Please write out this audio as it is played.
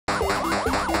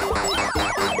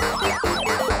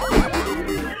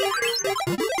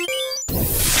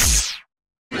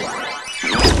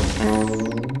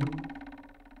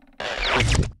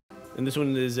And this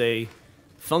one is a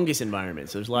fungus environment,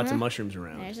 so there's lots of mushrooms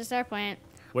around. There's a star plant.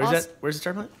 Where's that? Where's the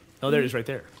star plant? Oh, there it is, right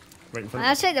there, right in front of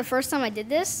I'll us. say the first time I did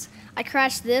this, I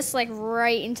crashed this like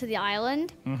right into the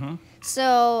island.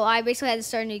 So I basically had to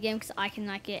start a new game because I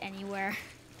cannot get anywhere.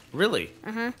 Really?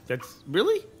 That's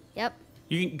really? Yep.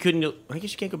 You couldn't. I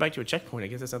guess you can't go back to a checkpoint. I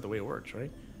guess that's not the way it works, right?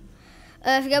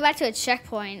 If you go back to a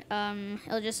checkpoint,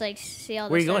 it'll just like see all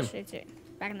the Where are you going?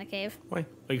 back in the cave. Why?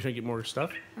 Are you trying to get more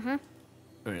stuff? All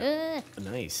right.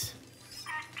 Nice.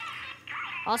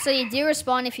 Also, you do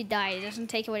respawn if you die. It doesn't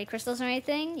take away crystals or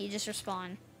anything. You just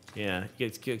respawn. Yeah, you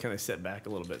get kind of set back a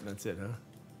little bit, and that's it, huh?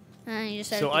 And you just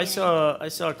So I saw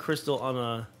a crystal on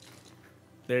a.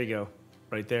 There you go,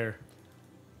 right there.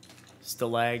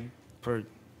 I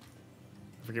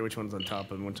forget which one's on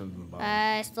top and which one's on the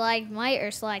bottom. Stalagmite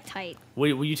or stalactite?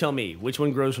 Wait, will you tell me which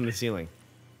one grows from the ceiling?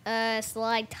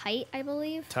 Stalactite, I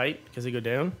believe. Tight, because they go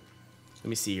down. Let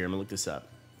me see here. I'm gonna look this up.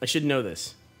 I should know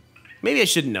this. Maybe I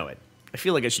shouldn't know it. I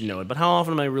feel like I should know it, but how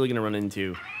often am I really gonna run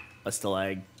into a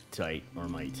stalactite or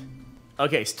mite?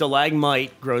 Okay,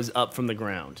 stalagmite grows up from the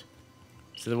ground.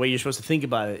 So the way you're supposed to think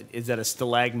about it is that a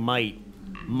stalagmite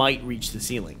might reach the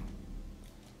ceiling.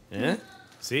 Eh?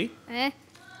 See?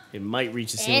 It might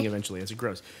reach the ceiling eventually as it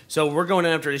grows. So we're going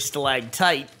after a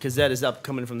stalactite because that is up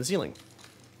coming from the ceiling.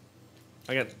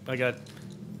 I got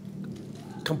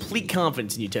complete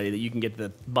confidence in you, Teddy, that you can get to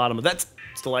the bottom of that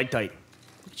stalactite.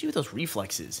 Look at you with those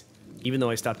reflexes. Even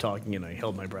though I stopped talking and I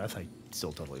held my breath, I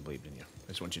still totally believed in you. I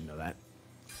just want you to know that.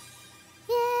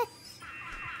 Yeah.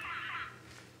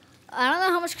 I don't know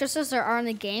how much crystals there are in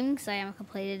the game because I haven't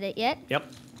completed it yet.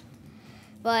 Yep.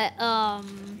 But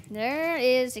there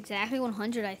is exactly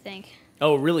 100, I think.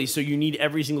 Oh, really? So you need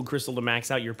every single crystal to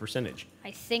max out your percentage? I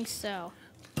think so.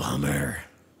 Bummer.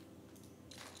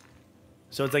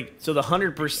 So it's like, so the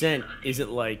 100%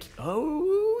 isn't like,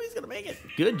 oh, he's gonna make it.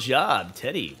 Good job,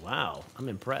 Teddy. Wow, I'm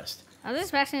impressed. I was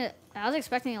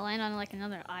expecting to land on like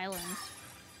another island.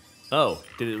 Oh,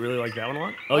 did it really like that one a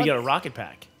lot? Oh, you got a rocket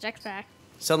pack. Jetpack.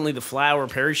 Suddenly the flower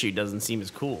parachute doesn't seem as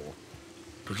cool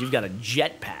because you've got a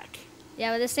jetpack.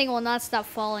 Yeah, but this thing will not stop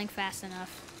falling fast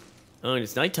enough. Oh, and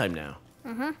it's nighttime now.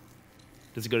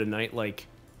 Does it go to night like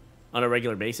on a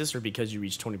regular basis, or because you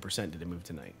reached 20%, did it move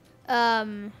to night?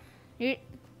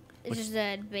 It's just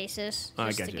a basis. Oh, I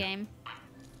Just got a you. game.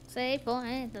 Save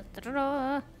point.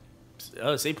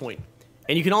 Oh, save point.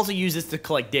 And you can also use this to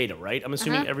collect data, right? I'm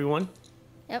assuming everyone?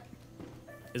 Yep.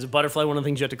 Is a butterfly one of the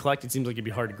things you have to collect? It seems like it'd be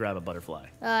hard to grab a butterfly.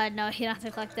 No, you don't have to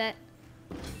collect that.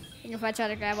 If I try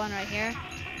to grab one right here,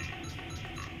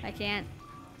 I can't.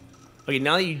 Okay,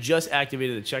 now that you just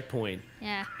activated the checkpoint,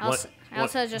 Yeah, I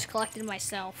also just collected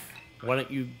myself. why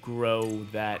don't you grow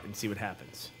that and see what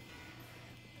happens?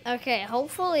 Okay,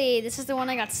 hopefully this is the one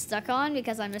I got stuck on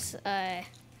because I misgrown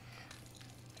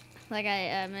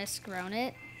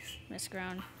it.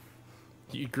 Misgrown.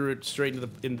 You grew it straight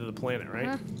into the planet,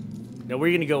 right? Now, where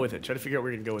are you going to go with it? Try to figure out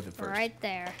where you're going to go with it first. Right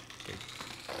there. Okay.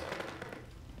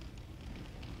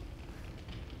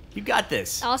 You got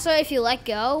this. Also, if you let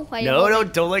go...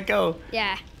 Don't let go.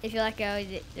 Yeah, if you let go,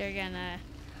 they're gonna...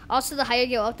 Also, the higher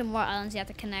you go up, the more islands you have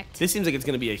to connect. This seems like it's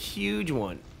going to be a huge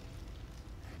one.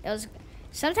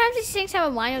 Sometimes these things have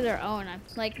a mind of their own. I'm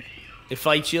like... It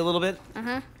fights you a little bit?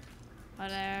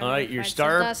 Whatever. All right, your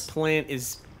star plant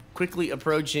is quickly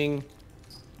approaching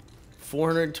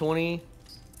 420,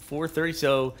 430,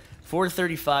 so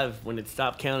 435 when it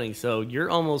stopped counting. So you're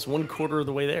almost 1/4 of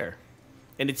the way there.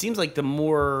 And it seems like the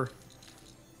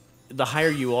higher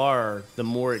you are, the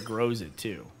more it grows it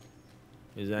too.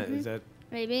 Is that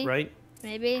Maybe. right?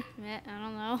 Maybe. I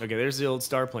don't know. Okay, there's the old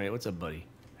star planet. What's up, buddy?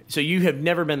 So you have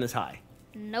never been this high?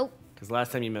 Nope. Because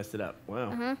last time you messed it up. Wow.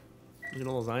 Look at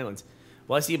all those islands.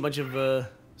 Well, I see a bunch of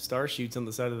star shoots on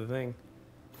the side of the thing.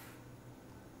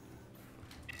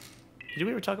 Did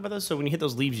we ever talk about those? So when you hit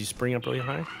those leaves, you spring up really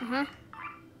high?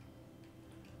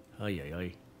 Ay, ay,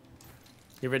 ay.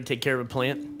 You ever had to take care of a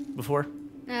plant before?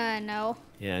 No.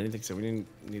 Yeah, I didn't think so.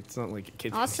 It's not like a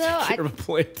kid Also, take care of a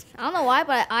plant. I don't know why,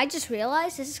 but I just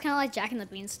realized this is kind of like Jack and the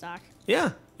Beanstalk.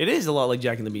 Yeah, it is a lot like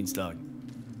Jack and the Beanstalk.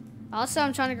 Also,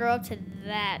 I'm trying to grow up to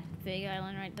that big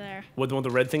island right there. What, the one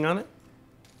with the red thing on it?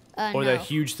 Or no. that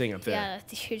huge thing up there? Yeah,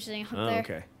 the huge thing up Oh, there.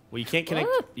 okay. Well, you can't connect.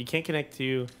 Woo! You can't connect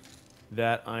to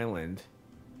that island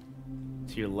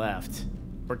to your left,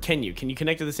 or can you? Can you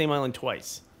connect to the same island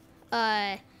twice?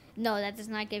 No, that does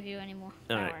not give you any more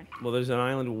All power. right. Well, there's an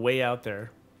island way out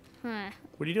there. Huh.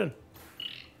 What are you doing?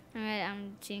 Alright,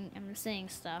 I'm seeing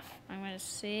stuff. I'm gonna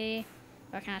see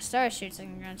what kind of star shoots I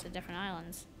can go into different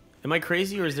islands. Am I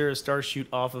crazy, or is there a star shoot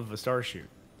off of a star shoot?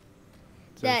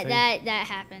 Is that a thing? That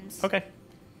happens. Okay.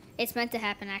 It's meant to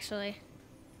happen, actually.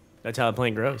 That's how the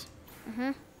plant grows.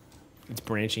 It's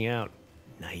branching out.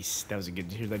 Nice. That was a good.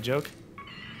 Did you hear that joke?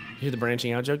 You hear the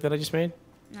branching out joke that I just made?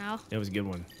 No. That was a good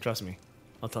one. Trust me.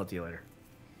 I'll talk to you later.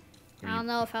 I don't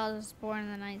know if I was born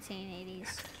in the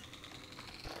 1980s.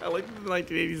 I like the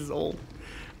 1980s is old.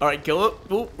 All right, go up.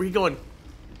 Whoa, where you going?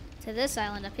 To this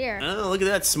island up here. Oh, look at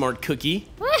that smart cookie.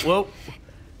 What? Whoa.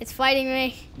 It's fighting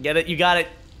me. Get it? You got it.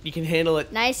 You can handle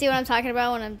it. Now you see what I'm talking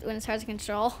about when it's hard to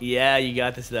control. Yeah, you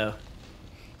got this though.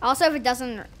 Also, if it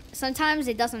doesn't, sometimes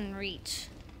it doesn't reach.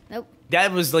 Nope.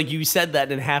 That was like you said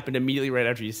that and it happened immediately right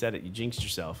after you said it. You jinxed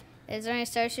yourself. Is there any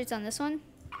star shoots on this one?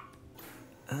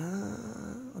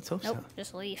 Let's hope Nope, so.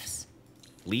 just leaves.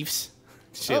 Leafs?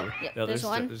 Shit. Oh, yeah, No, there's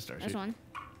one. There's a star There's shoot. one.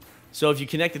 So if you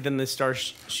connect it, then this star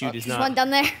shoot is There's not. one down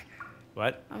there.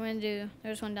 What? I'm gonna do.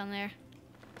 There's one down there.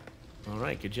 All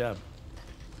right, good job.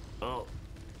 Oh.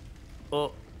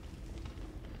 Oh.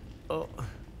 Oh.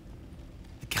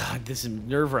 God, this is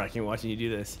nerve-wracking watching you do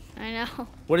this. I know.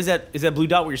 What is that? Is that blue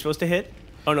dot where you're supposed to hit?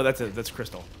 Oh no, that's a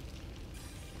crystal.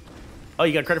 Oh,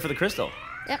 you got credit for the crystal.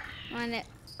 Yep. On it.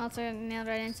 Also nailed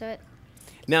right into it.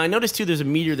 Now I noticed too. There's a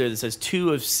meter there that says 2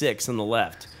 of 6 on the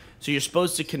left. So you're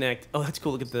supposed to connect. Oh, that's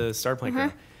cool. Look at the star plank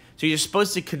there. So you're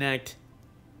supposed to connect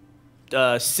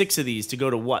 6 of these to go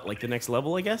to what? Like the next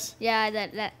level, I guess. Yeah,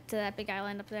 to that big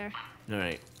island up there. All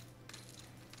right.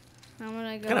 I'm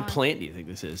gonna go. What kind of on. plant do you think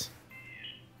this is?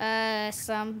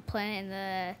 Some planet in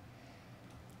the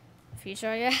future,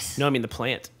 I guess. No, I mean the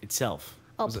plant itself.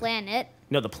 Oh, Was it- planet.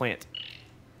 No, the plant.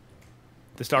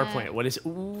 The star Uh, plant. What is it?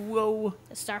 Whoa.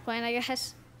 The star planet, I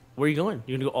guess. Where are you going?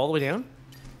 You're gonna go all the way down?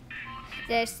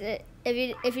 There's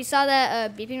if you saw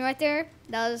that beeping right there,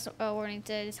 that was a warning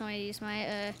to tell me to use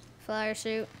my flyer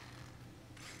chute.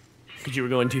 Because you were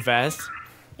going too fast?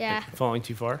 Yeah, Falling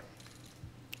too far?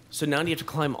 So now do you have to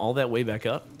climb all that way back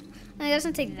up? and it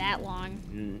doesn't take that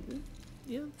long.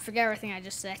 Yeah. Forget everything I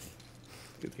just said.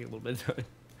 Could take a little bit of time.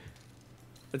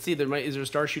 Let's see. Is there a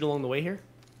star shoot along the way here?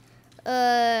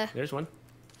 There's one.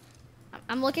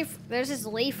 I'm looking. There's this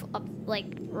leaf up, like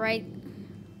right.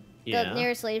 Yeah. The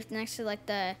nearest leaf next to like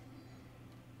the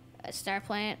star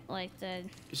planet, like the.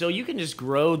 So you can just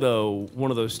grow though one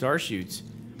of those star shoots,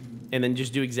 and then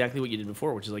just do exactly what you did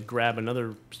before, which is like grab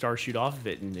another star shoot off of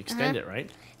it and extend it, right?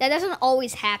 That doesn't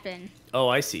always happen. Oh,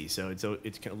 I see. So it's kind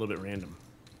of a little bit random.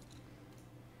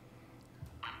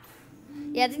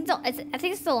 Yeah, I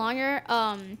think it's the longer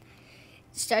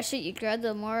star shoot you grow,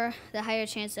 the higher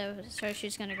chance of star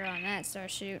shoot's gonna grow on that star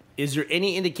shoot. Is there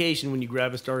any indication when you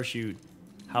grab a star shoot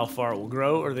how far it will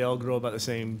grow, or they all grow about the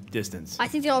same distance? I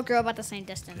think they all grow about the same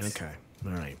distance. Okay.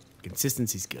 All right.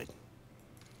 Consistency's good.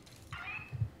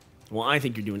 Well, I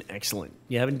think you're doing excellent.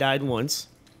 You haven't died once.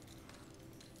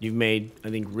 You've made, I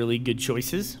think, really good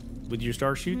choices with your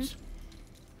star shoots.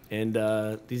 And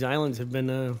these islands have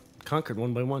been conquered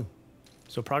one by one.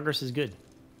 So progress is good.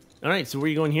 All right, so where are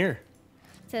you going here?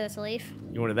 To this leaf.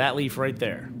 You wanted that leaf right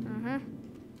there.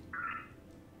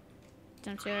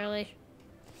 Jump too early.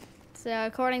 So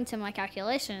according to my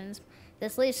calculations,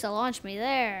 this leaf will launch me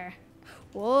there.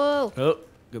 Whoa. Oh,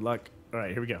 good luck. All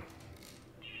right, here we go.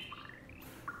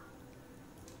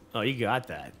 Oh, you got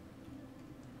that.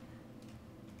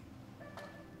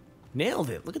 Nailed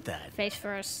it. Look at that. Face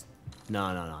first.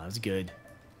 No, that was good.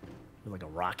 You're like a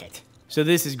rocket. So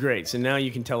this is great. So now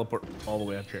you can teleport all the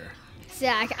way up here. So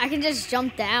yeah, I can just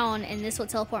jump down and this will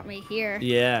teleport me here.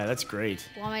 Yeah, that's great.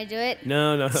 Want me to do it?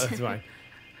 No, that's fine.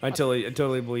 I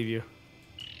totally believe you.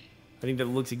 I think that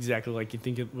looks exactly like you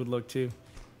think it would look too.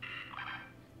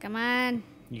 Come on.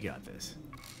 You got this.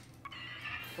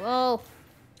 Whoa.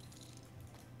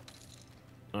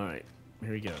 All right,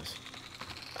 here he goes.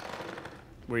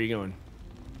 Where are you going?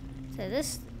 So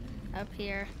this up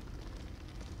here.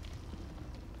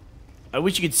 I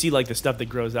wish you could see like the stuff that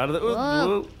grows out of the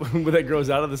Whoa. whoa, that grows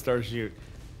out of the star shoot.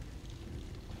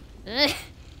 Ugh.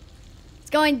 It's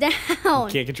going down.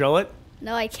 Can't control it?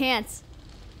 No, I can't.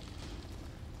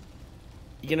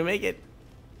 You gonna make it?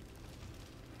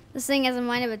 This thing has a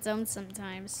mind of its own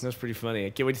sometimes. That's pretty funny. I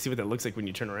can't wait to see what that looks like when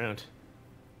you turn around.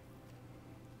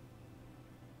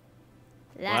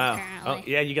 That Wow. apparently. Oh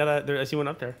yeah, you got I see one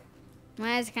up there.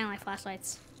 My eyes are kind of like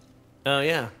flashlights. Oh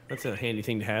yeah, that's a handy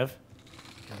thing to have.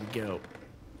 Here we go.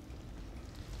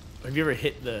 Have you ever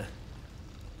hit the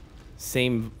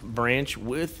same branch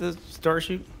with the star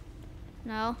shoot?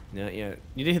 No. Not yet.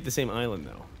 You did hit the same island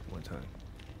though one time.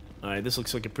 All right, this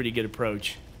looks like a pretty good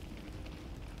approach.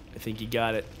 I think you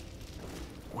got it.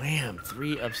 Wham!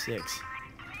 3 of 6.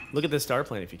 Look at this star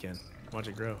planet if you can. Watch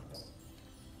it grow.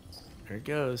 There it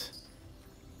goes.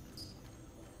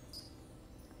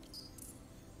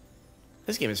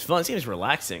 This game is fun. This game is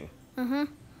relaxing.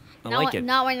 I like it.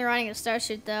 Not when you're running a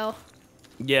starship, though.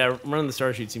 Yeah, running the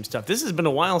star shoot seems tough. This has been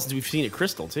a while since we've seen a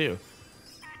crystal, too.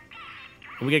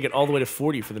 And we gotta get all the way to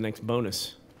 40 for the next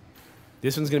bonus.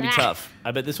 This one's gonna be tough.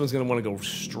 I bet this one's gonna want to go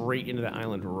straight into the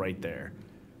island right there,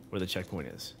 where the checkpoint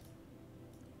is.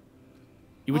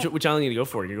 Which island are you gonna go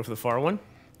for? You gonna go for the far one?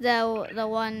 The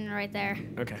one right there.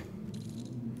 Okay.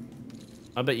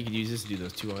 I bet you could use this to do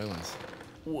those 2 islands.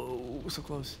 Whoa, so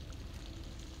close.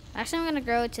 Actually, I'm gonna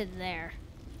go to there.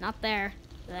 Not there.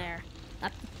 There.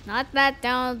 Not that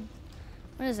down.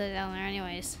 What is it down there,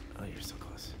 anyways? Oh, you're so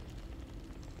close.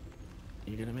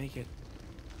 You're gonna make it.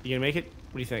 You gonna make it?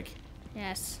 What do you think?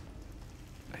 Yes.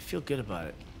 I feel good about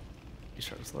it. You're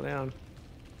starting to slow down.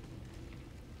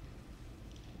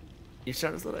 You're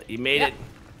starting to slow down. You made it.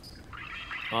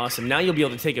 Awesome. Now you'll be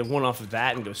able to take one off of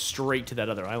that and go straight to that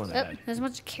other island ahead. There's a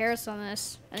bunch of carrots on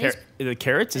this. The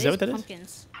carrots? Is that what that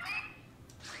pumpkins.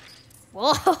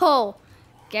 Whoa!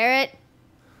 Garrett.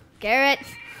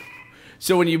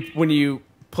 So when you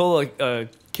pull a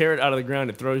carrot out of the ground,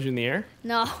 it throws you in the air?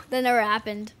 No, that never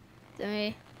happened to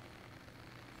me.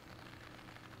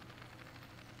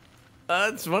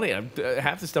 It's funny.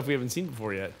 Half the stuff we haven't seen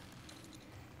before yet.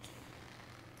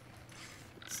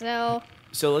 So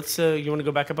let's. You want to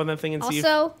go back up on that thing and see?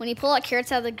 Also, when you pull out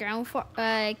carrots out of the ground for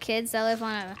kids that live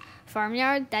on a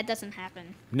farmyard, that doesn't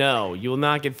happen. No, you will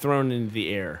not get thrown into the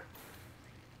air.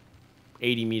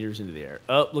 80 meters into the air.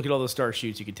 Oh, look at all those star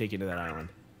shoots you could take into that island.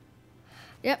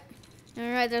 Yep. All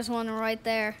right, there's one right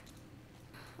there.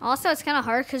 Also, it's kind of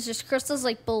hard because there's crystals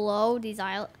like below these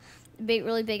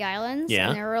really big islands. Yeah.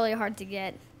 And they're really hard to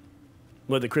get.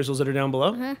 What, the crystals that are down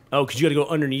below? Uh-huh. Oh, because you got to go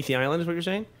underneath the island is what you're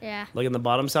saying? Yeah. Like on the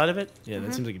bottom side of it? Yeah,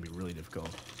 that seems like it'd be really difficult.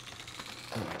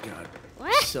 Oh my god.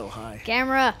 What? So high.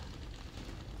 Camera.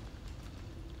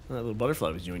 Oh, that little butterfly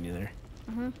was joining you there.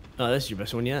 Uh-huh. Oh, that's your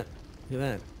best one yet. Look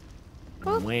at that.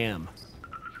 Boop. Wham.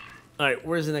 All right,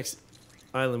 where's the next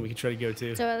island we can try to go to?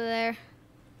 It's over there.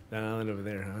 That island over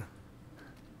there, huh? All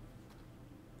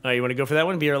right, you want to go for that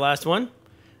one? Be our last one?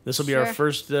 This will be our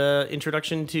first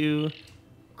introduction to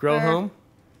Grow Home.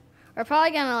 We're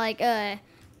probably gonna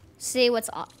see what's.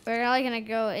 We're probably gonna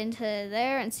go into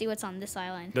there and see what's on this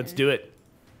island. Let's do it.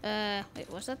 Wait,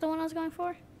 was that the one I was going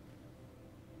for?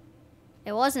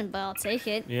 It wasn't, but I'll take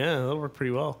it. Yeah, that'll work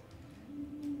pretty well.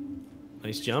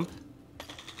 Nice jump.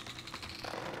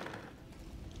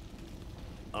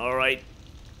 All right,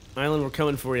 island, we're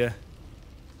coming for you.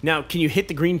 Now, can you hit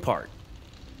the green part?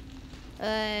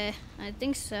 I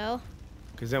think so.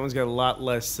 Because that one's got a lot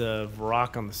less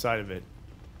rock on the side of it.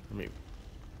 I mean,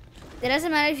 It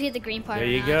doesn't matter if you hit the green part there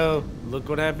or you not. go. Look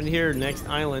what happened here. Next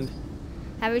island.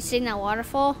 Have you seen that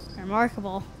waterfall?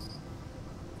 Remarkable.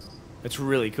 It's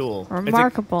really cool.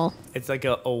 Remarkable. It's like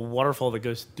a waterfall that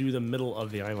goes through the middle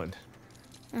of the island.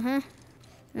 And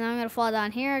I'm gonna fall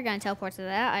down here. Gonna teleport to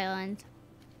that island.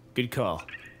 Good call.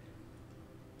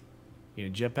 You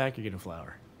gonna jetpack or get a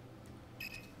flower?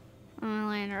 I'm gonna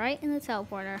land right in the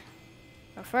teleporter.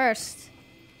 But first,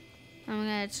 I'm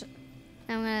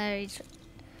gonna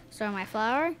store my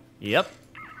flower. Yep.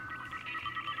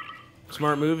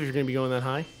 Smart move if you're gonna be going that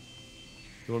high.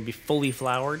 You want to be fully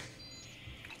flowered.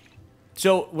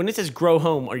 So when it says grow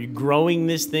home, are you growing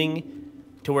this thing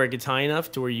to where it gets high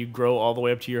enough to where you grow all the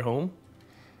way up to your home?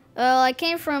 Well, I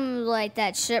came from like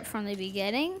that ship from the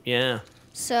beginning. Yeah.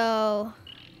 So.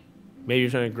 Maybe you're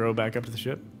trying to grow back up to the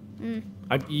ship?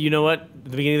 You know what? At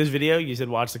the beginning of this video, you said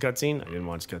watch the cutscene. I didn't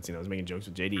watch the cutscene. I was making jokes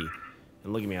with JD.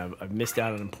 And look at me. I've missed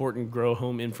out on important grow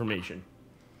home information.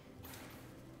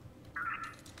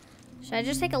 Should I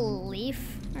just take a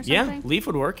leaf or something? Yeah, leaf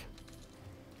would work.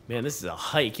 Man, this is a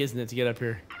hike, isn't it, to get up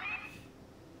here?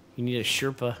 You need a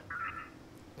Sherpa.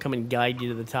 Come and guide you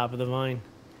to the top of the vine.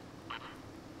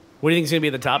 What do you think is going to be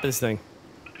at the top of this thing?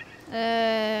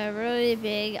 Really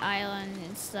big island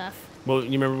and stuff. Well,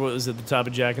 you remember what was at the top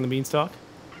of Jack and the Beanstalk?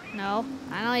 No,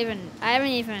 I haven't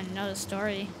even know the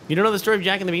story. You don't know the story of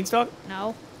Jack and the Beanstalk?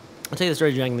 No. I'll tell you the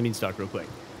story of Jack and the Beanstalk real quick.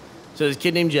 So there's a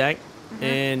kid named Jack,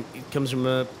 and he comes from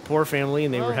a poor family,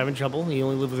 and they were having trouble. He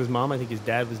only lived with his mom. I think his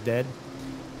dad was dead.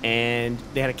 And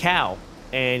they had a cow,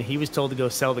 and he was told to go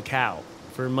sell the cow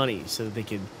for money so that they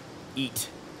could eat.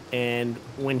 And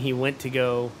when he went to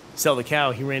go sell the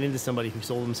cow, he ran into somebody who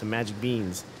sold him some magic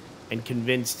beans and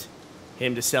convinced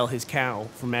him to sell his cow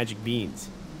for magic beans.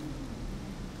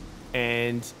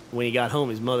 And when he got home,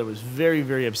 his mother was very,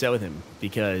 very upset with him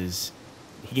because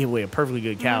he gave away a perfectly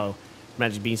good cow for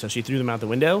magic beans, so she threw them out the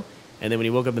window. And then when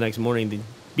he woke up the next morning, the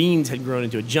beans had grown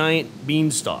into a giant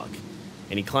beanstalk.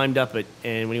 And he climbed up it,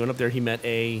 and when he went up there, he met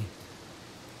a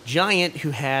giant who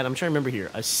had, I'm trying to remember here,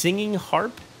 a singing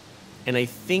harp and I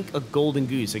think a golden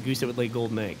goose, a goose that would lay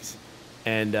golden eggs.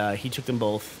 And he took them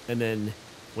both, and then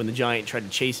when the giant tried to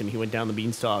chase him, he went down the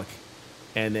beanstalk,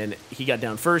 and then he got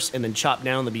down first, and then chopped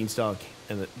down the beanstalk,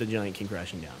 and the giant came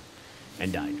crashing down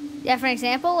and died. Yeah, for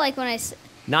example, like when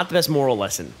Not the best moral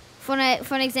lesson. for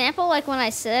an example, like when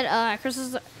I said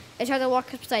crystals, it's hard to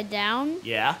walk upside down.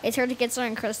 Yeah? It's hard to get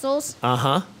certain crystals.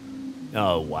 Uh-huh.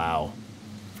 Oh, wow.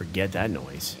 Forget that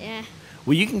noise. Yeah.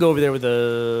 Well, you can go over there with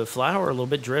a flower, a little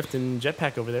bit drift, and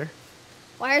jetpack over there.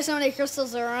 Why are so many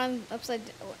crystals around upside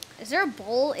down? Is there a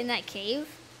bowl in that cave?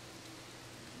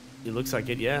 It looks like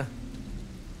it, yeah.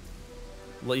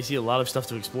 Well, you see a lot of stuff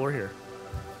to explore here.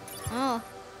 Oh.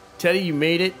 Teddy, you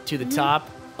made it to the top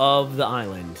of the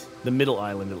island. The middle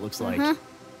island, it looks like.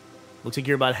 Looks like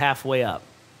you're about halfway up.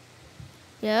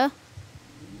 Yeah.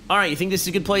 All right, you think this is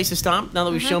a good place to stop now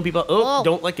that we've shown people... Oh, Whoa.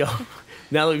 don't let go.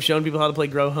 Now that we've shown people how to play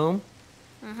Grow Home.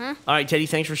 All right, Teddy,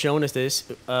 thanks for showing us this.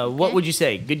 What would you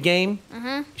say? Good game?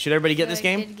 Should everybody get this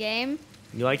game? Good game.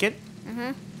 You like it?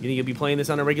 You think you'll be playing this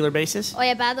on a regular basis? Oh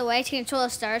yeah, by the way, to control the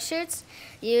star shoots,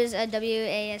 use a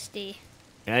WASD.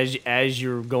 As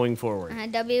you're going forward.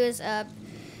 W is up,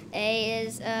 A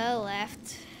is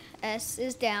left, S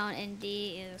is down, and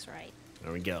D is right.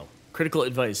 There we go. Critical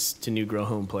advice to new Grow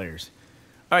Home players.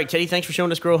 All right, Teddy, thanks for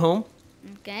showing us Grow Home.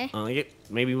 Okay. I like it.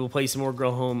 Maybe we'll play some more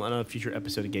Grow Home on a future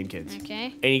episode of Game Kids.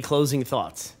 Okay. Any closing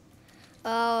thoughts?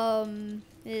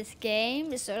 This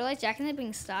game is sort of like Jack and the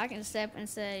Beanstalk, except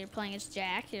instead you're playing as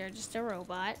Jack, you're just a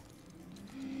robot.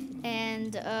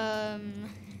 And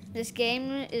this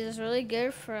game is really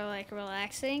good for like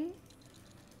relaxing.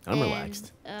 I'm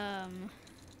relaxed.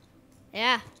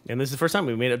 Yeah. And this is the first time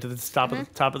we made it up to the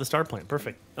top of the star plant.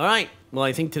 Perfect. All right. Well,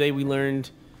 I think today we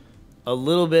learned a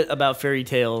little bit about fairy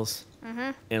tales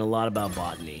and a lot about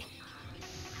botany.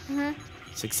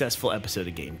 Successful episode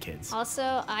of Game Kids.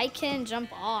 Also, I can jump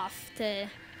off to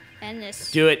end this.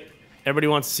 Do it. Everybody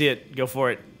wants to see it. Go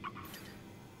for it.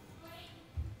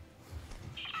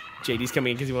 JD's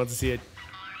coming in because he wants to see it.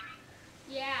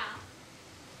 Yeah.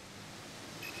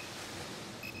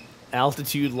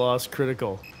 Altitude loss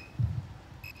critical.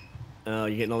 Oh,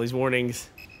 you're getting all these warnings.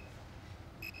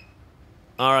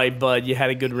 All right, bud. You had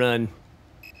a good run.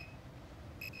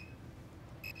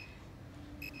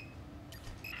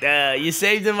 You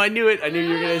saved him. I knew it. I knew you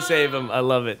were going to save him. I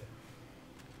love it.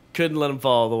 Couldn't let him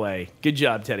fall all the way. Good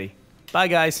job, Teddy. Bye,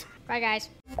 guys. Bye,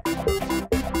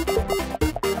 guys.